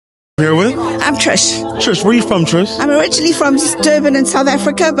Here with? I'm Trish. Trish, where are you from, Trish? I'm originally from Durban in South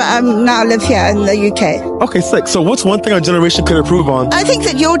Africa, but I now live here in the UK. Okay, sick. So what's one thing our generation could improve on? I think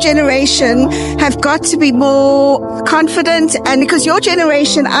that your generation have got to be more confident, and because your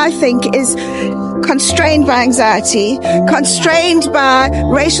generation, I think, is constrained by anxiety, constrained by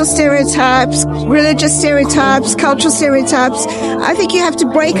racial stereotypes, religious stereotypes, cultural stereotypes. I think you have to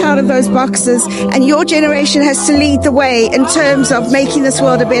break out of those boxes, and your generation has to lead the way in terms of making this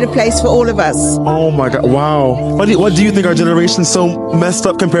world a better place for all of us. Oh my God, wow. What do you think our generation's so messed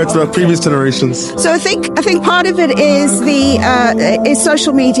up compared to the previous generations? So I think part of it is is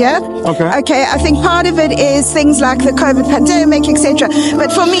social media. Okay. I think part of it is things like the COVID pandemic, etc.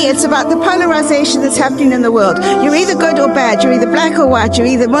 But for me, it's about the polarization that's happening in the world. You're either good or bad. You're either black or white. You're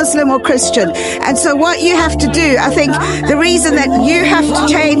either Muslim or Christian. And so what you have to do, I think the reason that you have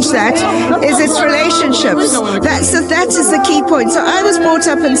to change that is its relationships. That is the key point. So I was brought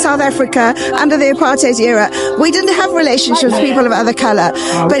up in South Africa under the apartheid era. We didn't have relationships with people of other color.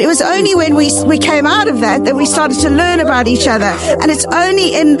 But it was only when we came out of that we started to learn about each other. And it's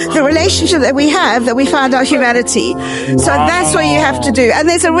only in the relationship that we have that we find our humanity. So that's what you have to do. And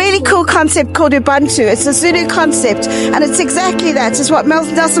there's a really cool concept called Ubuntu. It's a Zulu concept, and it's exactly that. It's what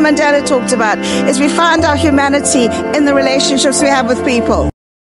Nelson Mandela talked about, is we find our humanity in the relationships we have with people.